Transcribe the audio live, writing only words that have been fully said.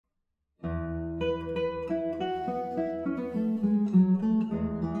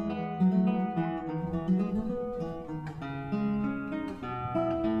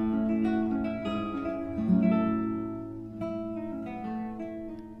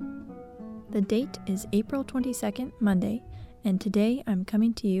The date is April 22nd, Monday, and today I'm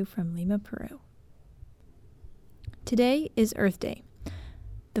coming to you from Lima, Peru. Today is Earth Day.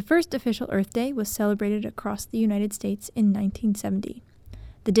 The first official Earth Day was celebrated across the United States in 1970.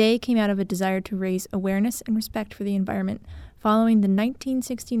 The day came out of a desire to raise awareness and respect for the environment following the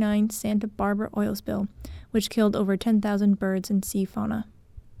 1969 Santa Barbara oil spill, which killed over 10,000 birds and sea fauna.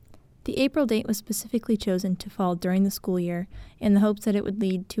 The April date was specifically chosen to fall during the school year in the hopes that it would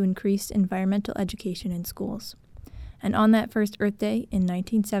lead to increased environmental education in schools. And on that first Earth Day in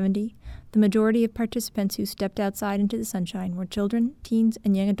 1970, the majority of participants who stepped outside into the sunshine were children, teens,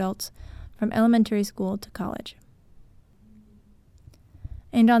 and young adults from elementary school to college.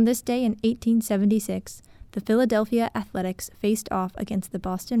 And on this day in 1876, the Philadelphia Athletics faced off against the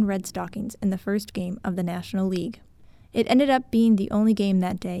Boston Red Stockings in the first game of the National League. It ended up being the only game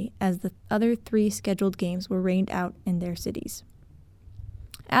that day, as the other 3 scheduled games were rained out in their cities.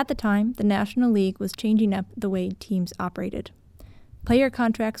 At the time, the National League was changing up the way teams operated. Player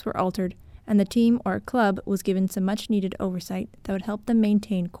contracts were altered, and the team or club was given some much-needed oversight that would help them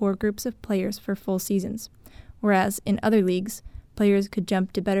maintain core groups of players for full seasons, whereas in other leagues, players could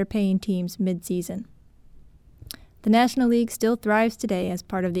jump to better-paying teams mid-season. The National League still thrives today as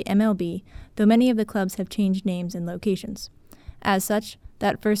part of the MLB, though many of the clubs have changed names and locations. As such,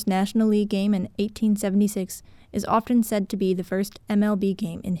 that first National League game in 1876 is often said to be the first MLB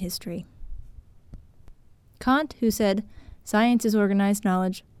game in history. Kant, who said, "Science is organized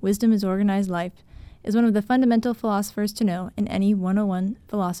knowledge, wisdom is organized life," is one of the fundamental philosophers to know in any 101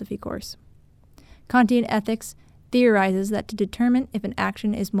 philosophy course. Kantian ethics theorizes that to determine if an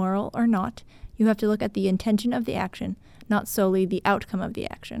action is moral or not, you have to look at the intention of the action, not solely the outcome of the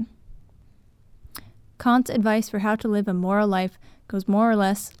action. Kant's advice for how to live a moral life goes more or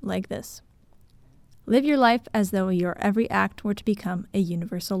less like this. Live your life as though your every act were to become a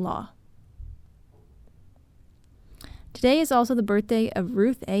universal law. Today is also the birthday of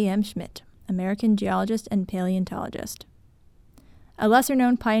Ruth A. M. Schmidt, American geologist and paleontologist. A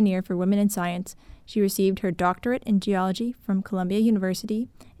lesser-known pioneer for women in science, she received her doctorate in geology from Columbia University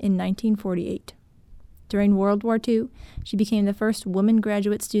in 1948. During World War II, she became the first woman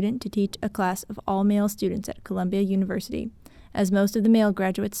graduate student to teach a class of all-male students at Columbia University, as most of the male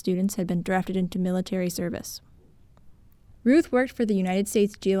graduate students had been drafted into military service. Ruth worked for the United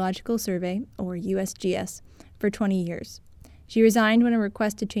States Geological Survey, or USGS, for 20 years. She resigned when a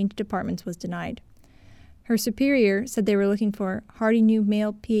request to change departments was denied. Her superior said they were looking for hardy new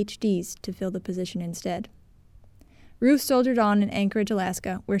male PhDs to fill the position instead. Ruth soldiered on in Anchorage,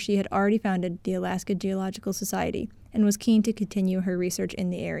 Alaska, where she had already founded the Alaska Geological Society and was keen to continue her research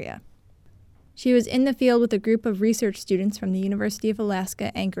in the area. She was in the field with a group of research students from the University of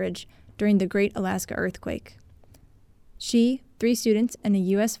Alaska, Anchorage, during the Great Alaska Earthquake. She, 3 students, and a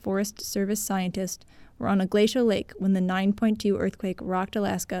U.S. Forest Service scientist were on a glacial lake when the 9.2 earthquake rocked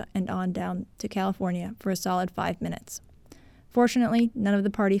Alaska and on down to California for a solid 5 minutes. Fortunately, none of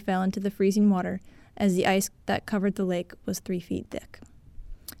the party fell into the freezing water, as the ice that covered the lake was 3 feet thick.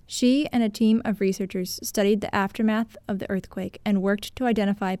 She and a team of researchers studied the aftermath of the earthquake and worked to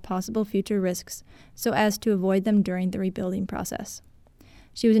identify possible future risks so as to avoid them during the rebuilding process.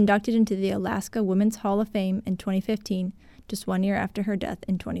 She was inducted into the Alaska Women's Hall of Fame in 2015, just 1 year after her death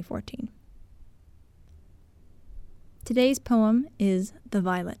in 2014. Today's poem is The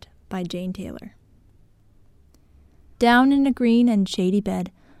Violet by Jane Taylor. Down in a green and shady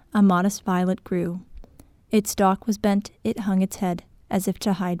bed, a modest violet grew. Its stalk was bent, it hung its head, as if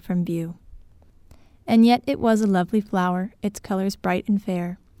to hide from view. And yet it was a lovely flower, its colors bright and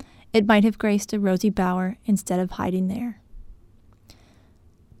fair. It might have graced a rosy bower instead of hiding there.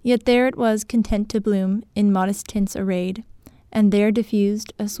 Yet there it was, content to bloom, in modest tints arrayed, and there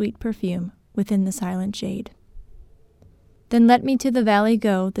diffused a sweet perfume within the silent shade. Then let me to the valley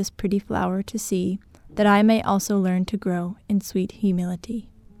go, this pretty flower to see, that I may also learn to grow in sweet humility.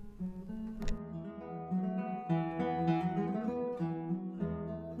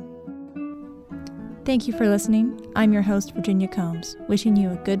 Thank you for listening. I'm your host, Virginia Combs, wishing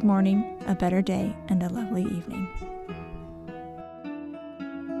you a good morning, a better day, and a lovely evening.